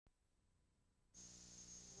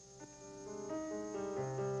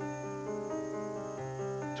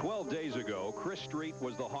12 days ago, Chris Street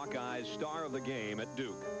was the Hawkeyes' star of the game at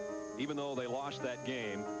Duke. Even though they lost that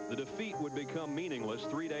game, the defeat would become meaningless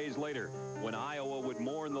 3 days later when Iowa would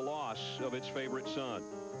mourn the loss of its favorite son.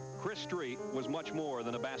 Chris Street was much more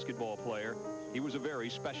than a basketball player. He was a very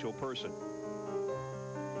special person.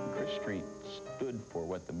 Chris Street stood for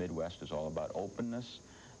what the Midwest is all about: openness,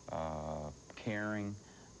 caring,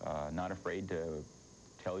 not afraid to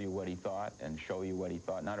tell you what he thought and show you what he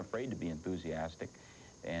thought, not afraid to be enthusiastic.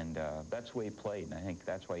 And that's the way he played, and I think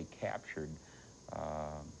that's why he captured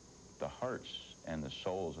the hearts and the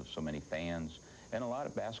souls of so many fans and a lot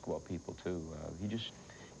of basketball people too.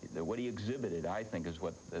 What he exhibited, I think, is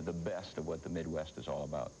what the best of what the Midwest is all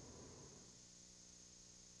about.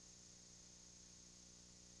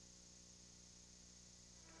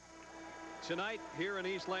 Tonight, here in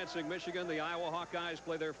East Lansing, Michigan, the Iowa Hawkeyes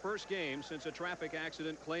play their first game since a traffic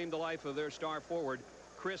accident claimed the life of their star forward,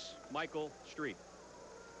 Chris Michael Street.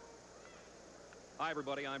 Hi,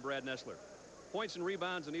 everybody. I'm Brad Nessler. Points and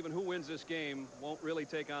rebounds and even who wins this game won't really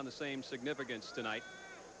take on the same significance tonight.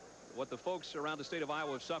 What the folks around the state of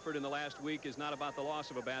Iowa have suffered in the last week is not about the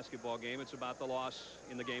loss of a basketball game. It's about the loss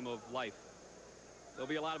in the game of life. There'll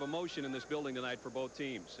be a lot of emotion in this building tonight for both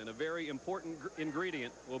teams, and a very important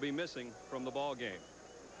ingredient will be missing from the ball game.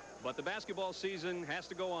 But the basketball season has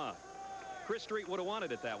to go on. Chris Street would have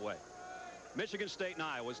wanted it that way. Michigan State and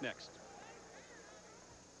Iowa's next.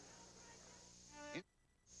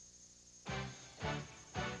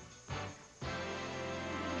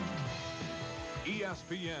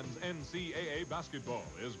 ESPN's NCAA basketball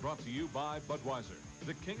is brought to you by Budweiser,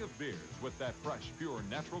 the king of beers with that fresh, pure,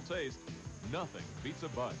 natural taste. Nothing beats a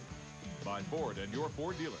Bud. By Ford and your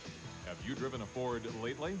Ford dealer. Have you driven a Ford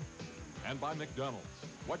lately? And by McDonald's.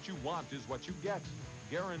 What you want is what you get.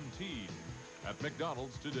 Guaranteed. At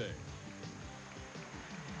McDonald's today.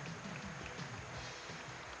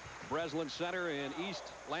 Breslin Center in East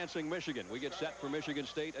Lansing, Michigan. We get set for Michigan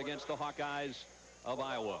State against the Hawkeyes of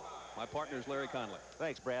Iowa. My partner is Larry Conley.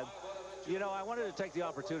 Thanks, Brad. You know, I wanted to take the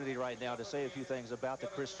opportunity right now to say a few things about the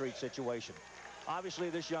Chris Street situation. Obviously,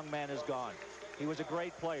 this young man is gone. He was a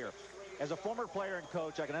great player. As a former player and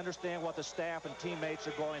coach, I can understand what the staff and teammates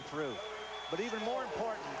are going through. But even more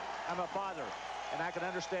important, I'm a father, and I can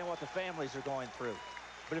understand what the families are going through.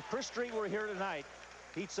 But if Chris Street were here tonight,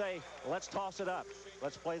 he'd say, let's toss it up.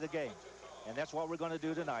 Let's play the game. And that's what we're going to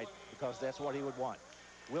do tonight, because that's what he would want.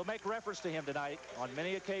 We'll make reference to him tonight on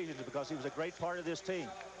many occasions because he was a great part of this team.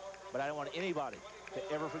 But I don't want anybody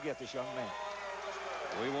to ever forget this young man.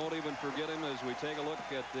 We won't even forget him as we take a look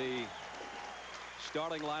at the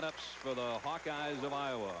starting lineups for the Hawkeyes of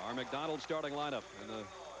Iowa. Our McDonald's starting lineup. And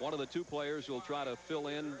one of the two players who will try to fill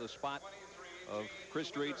in the spot of Chris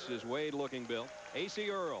Street's is Wade Looking Bill. A.C.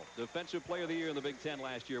 Earl, Defensive Player of the Year in the Big Ten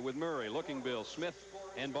last year with Murray, Looking Bill, Smith,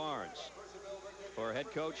 and Barnes. For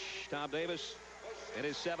head coach Tom Davis, in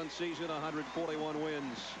his 7th season, 141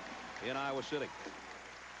 wins in Iowa City.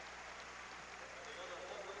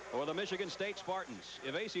 For the Michigan State Spartans,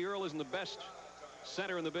 if A.C. Earl isn't the best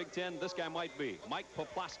center in the Big Ten, this guy might be. Mike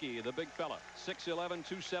Poplawski, the big fella, 6'11",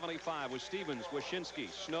 275, with Stevens, Wyszynski,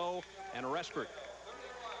 Snow, and Respert.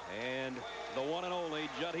 And the one and only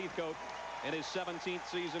Judd Heathcote in his 17th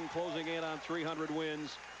season, closing in on 300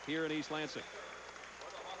 wins here in East Lansing.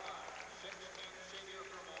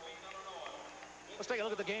 Let's take a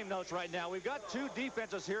look at the game notes right now. We've got two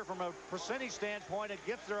defenses here from a percentage standpoint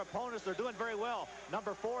against their opponents. They're doing very well.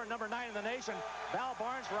 Number 4 and number 9 in the nation. Val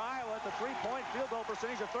Barnes for Iowa at the three-point field goal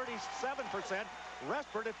percentage of 37%.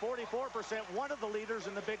 Respert at 44%, one of the leaders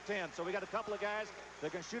in the Big Ten. So we got a couple of guys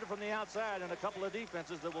that can shoot it from the outside and a couple of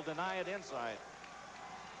defenses that will deny it inside.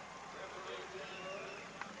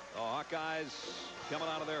 The Hawkeyes coming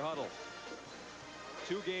out of their huddle.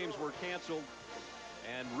 2 games were canceled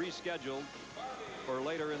and rescheduled for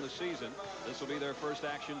later in the season. This will be their first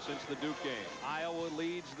action since the Duke game. Iowa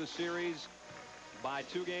leads the series by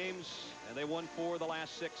 2 games, and they won 4 of the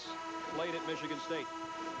last 6 played at Michigan State.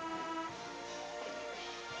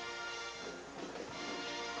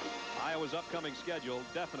 Iowa's upcoming schedule,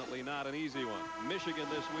 definitely not an easy one. Michigan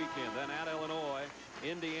this weekend, then at Illinois.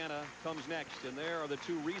 Indiana comes next, and there are the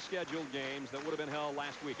 2 rescheduled games that would have been held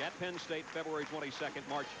last week. At Penn State, February 22nd,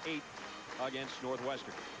 March 8th against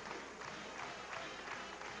Northwestern.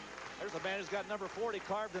 There's a man who's got number 40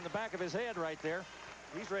 carved in the back of his head right there.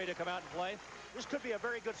 He's ready to come out and play. This could be a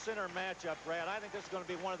very good center matchup, Brad. I think this is going to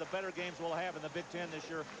be one of the better games we'll have in the Big Ten this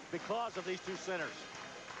year because of these 2 centers.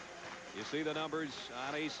 You see the numbers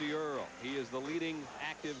on A.C. Earl. He is the leading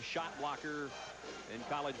active shot blocker in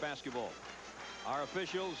college basketball. Our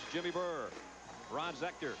officials, Jimmy Burr, Ron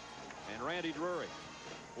Zechter, and Randy Drury.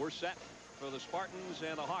 We're set for the Spartans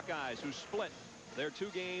and the Hawkeyes, who split their 2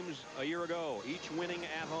 games a year ago, each winning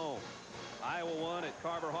at home. Iowa won at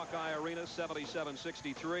Carver Hawkeye Arena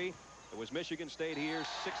 77-63. It was Michigan State here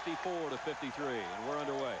 64-53, and we're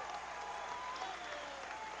underway.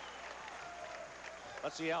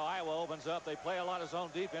 Let's see how Iowa opens up. They play a lot of zone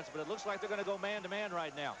defense, but it looks like they're going to go man-to-man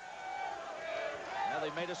right now. Now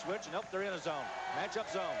they've made a switch, and they're in a zone.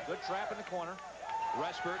 Matchup zone. Good trap in the corner.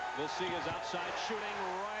 Respert, we'll see his outside shooting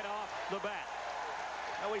right off the bat.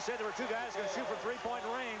 Now, we said there were 2 guys going to shoot from 3-point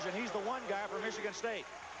range, and he's the one guy for Michigan State.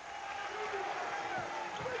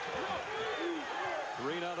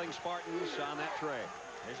 3-0 Spartans on that tray.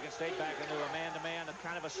 Michigan State back into a man-to-man, a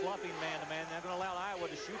kind of a sloughing man-to-man. They're going to allow Iowa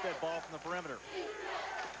to shoot that ball from the perimeter.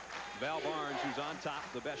 Val Barnes, who's on top,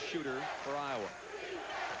 the best shooter for Iowa.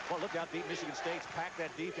 Well, look how deep Michigan State's packed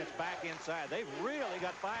that defense back inside. They've really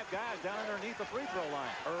got 5 guys down underneath the free throw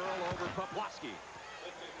line. Earl over Poplawski.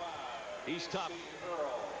 He's tough.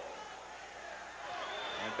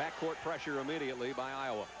 And backcourt pressure immediately by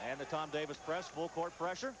Iowa. And the Tom Davis press, full court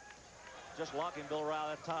pressure. Just locking Bill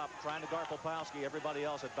Rowell at top, trying to guard Poplawski. Everybody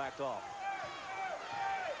else had backed off.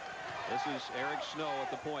 This is Eric Snow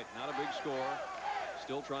at the point. Not a big score.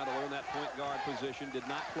 Still trying to learn that point guard position. Did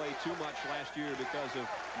not play too much last year because of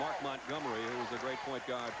Mark Montgomery, who was a great point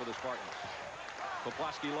guard for the Spartans.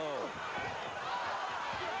 Poplawski low.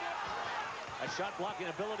 A shot blocking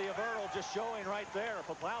ability of Earl just showing right there.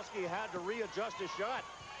 Poplawski had to readjust his shot.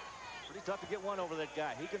 Pretty tough to get one over that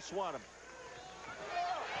guy. He can swat him.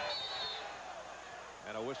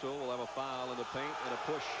 And a whistle. Will have a foul in the paint and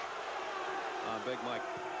a push on Big Mike.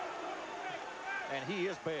 And he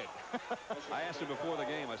is big. I asked him before the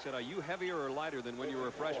game, I said, are you heavier or lighter than when you were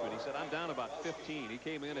a freshman? He said, I'm down about 15. He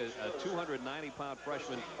came in as a 290-pound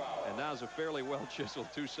freshman and now is a fairly well-chiseled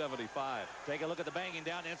 275. Take a look at the banging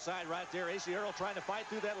down inside right there. A.C. Earl trying to fight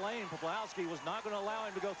through that lane. Poplawski was not going to allow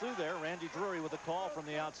him to go through there. Randy Drury with a call from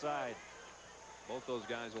the outside. Both those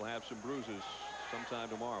guys will have some bruises sometime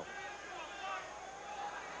tomorrow.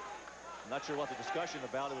 I'm not sure what the discussion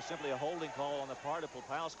about. It was simply a holding call on the part of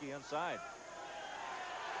Poplawski inside.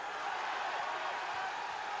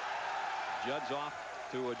 Judd's off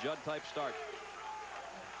to a Judd-type start.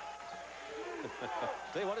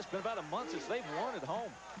 Tell you what, it's been about a month since they've won at home.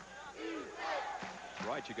 That's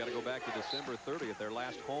right. You got to go back to December 30th, their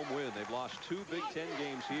last home win. They've lost 2 Big Ten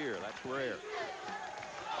games here. That's rare.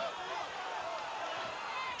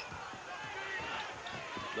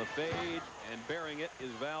 The fade and bearing it is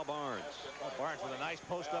Val Barnes. Well, Barnes with a nice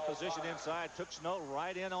post-up position inside. Took Snow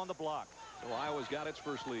right in on the block. So Iowa's got its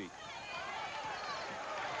first lead.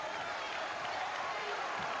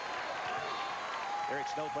 Eric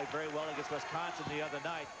Snow played very well against Wisconsin the other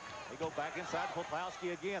night. They go back inside to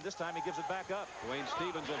Poplawski again. This time he gives it back up. Dwayne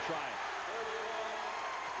Stevens will try it.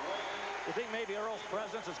 You think maybe Earl's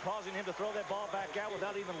presence is causing him to throw that ball back out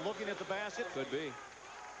without even looking at the basket? Could be.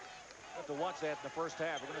 Have to watch that in the first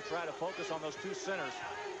half. We're going to try to focus on those 2 centers.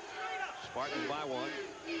 Spartans by 1.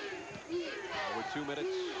 Over 2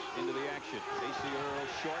 minutes into the action. A.C. Earl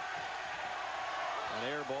short. An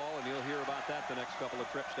air ball, and you'll hear about that the next couple of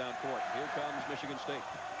trips down court. Here comes Michigan State.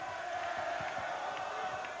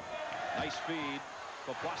 Nice feed.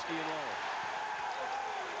 Poplawski and low.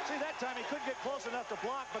 See, that time he couldn't get close enough to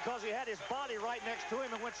block because he had his body right next to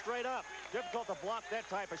him and went straight up. Difficult to block that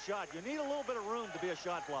type of shot. You need a little bit of room to be a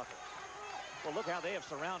shot blocker. Well, look how they have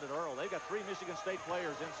surrounded Earl. They've got 3 Michigan State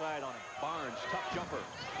players inside on him. Barnes, tough jumper.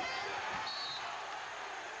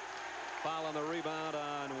 Foul on the rebound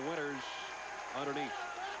on Winters underneath.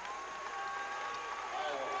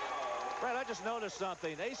 Brad, I just noticed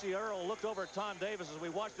something. A.C. Earl looked over at Tom Davis as we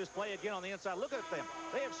watched this play again on the inside. Look at them.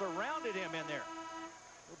 They have surrounded him in there.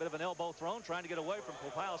 A little bit of an elbow thrown, trying to get away from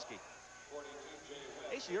Poplawski.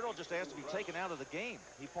 A.C. Earl just asked to be taken out of the game.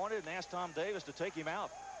 He pointed and asked Tom Davis to take him out.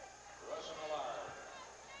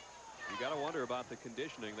 You got to wonder about the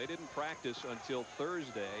conditioning. They didn't practice until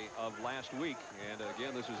Thursday of last week. And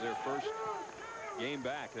again, this is their first game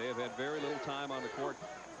back. They have had very little time on the court.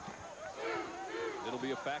 It'll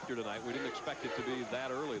be a factor tonight. We didn't expect it to be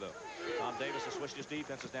that early, though. Tom Davis has switched his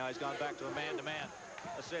defenses now. He's gone back to a man-to-man.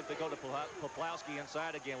 Let's say if they go to Poplawski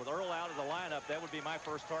inside again with Earl out of the lineup, that would be my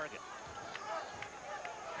first target.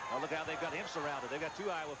 Now look how they've got him surrounded. They've got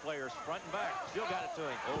 2 Iowa players front and back. Still got it to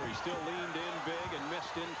him. Oh, he still leaned in big and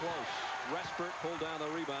missed in close. Respert pulled down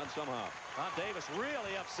the rebound somehow. Tom Davis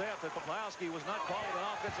really upset that Poplawski was not called an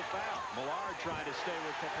offensive foul. Millard trying to stay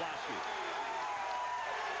with Poplawski.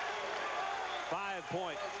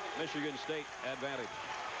 5-point Michigan State advantage.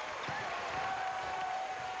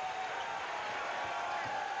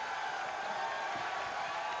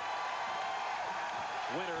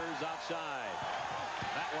 Winters outside.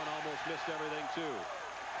 That one almost missed everything, too.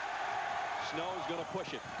 Snow's going to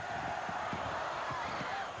push it.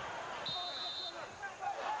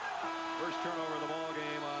 First turnover of the ball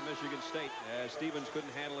game on Michigan State as Stevens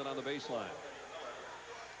couldn't handle it on the baseline.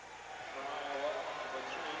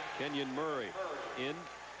 Kenyon Murray in.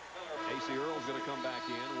 A.C. Earl's going to come back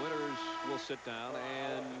in. Winters will sit down,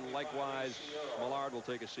 and likewise Millard will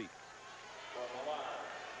take a seat.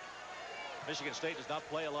 Michigan State does not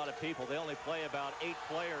play a lot of people. They only play about 8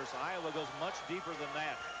 players. Iowa goes much deeper than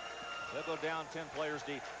that. They'll go down 10 players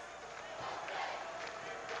deep.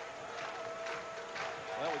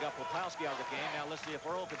 Well, we got Popowski out of the game. Now let's see if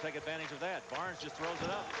Earl can take advantage of that. Barnes just throws it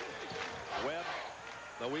up. Webb,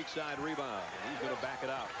 the weak side rebound. He's going to back it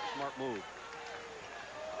out. Smart move.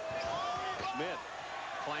 Smith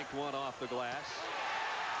clanked one off the glass.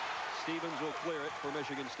 Stevens will clear it for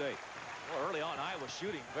Michigan State. Well, early on, Iowa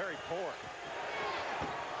shooting very poor.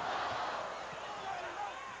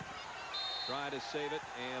 Trying to save it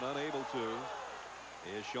and unable to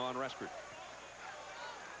is Sean Reskert.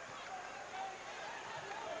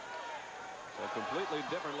 So completely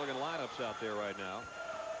different looking lineups out there right now.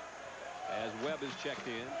 As Webb is checked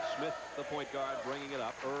in, Smith, the point guard, bringing it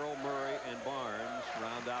up. Earl, Murray, and Barnes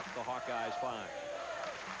round out the Hawkeyes' 5.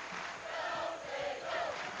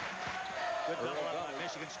 Good double up by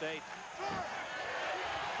Michigan State.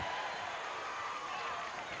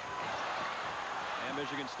 And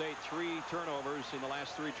Michigan State 3 turnovers in the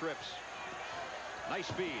last 3 trips. Nice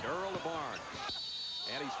feed. Earl to Barnes.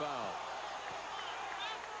 And he's fouled.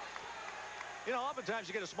 You know, oftentimes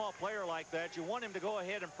you get a small player like that. You want him to go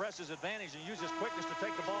ahead and press his advantage and use his quickness to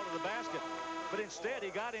take the ball to the basket. But instead,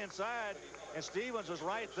 he got inside, and Stevens was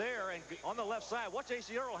right there. And on the left side, watch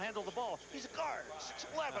A.C. Earl handle the ball. He's a guard,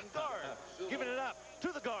 6'11", guard. Giving it up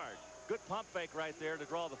to the guard. Good pump fake right there to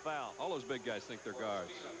draw the foul. All those big guys think they're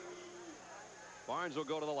guards. Barnes will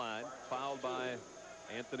go to the line, fouled by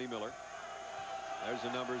Anthony Miller. There's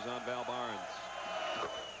the numbers on Val Barnes.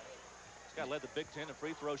 This guy led the Big Ten in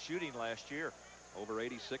free throw shooting last year. Over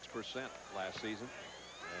 86% last season.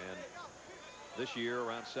 And this year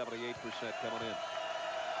around 78% coming in.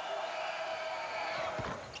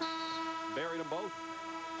 Buried them both.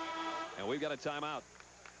 And we've got a timeout.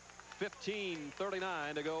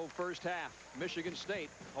 15:39 to go first half. Michigan State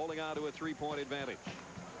holding on to a 3-point advantage.